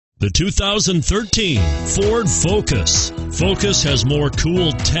The 2013 Ford Focus. Focus has more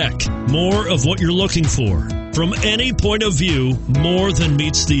cool tech, more of what you're looking for. From any point of view, more than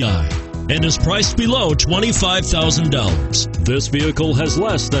meets the eye, and is priced below $25,000. This vehicle has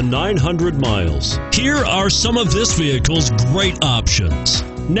less than 900 miles. Here are some of this vehicle's great options: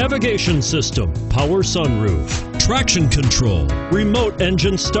 navigation system, power sunroof, traction control, remote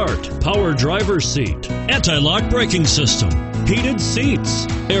engine start, power driver's seat, anti-lock braking system, heated seats,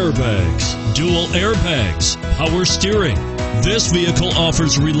 airbags, dual airbags, power steering. This vehicle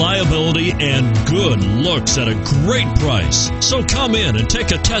offers reliability and good looks at a great price. So come in and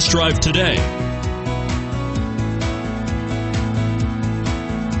take a test drive today.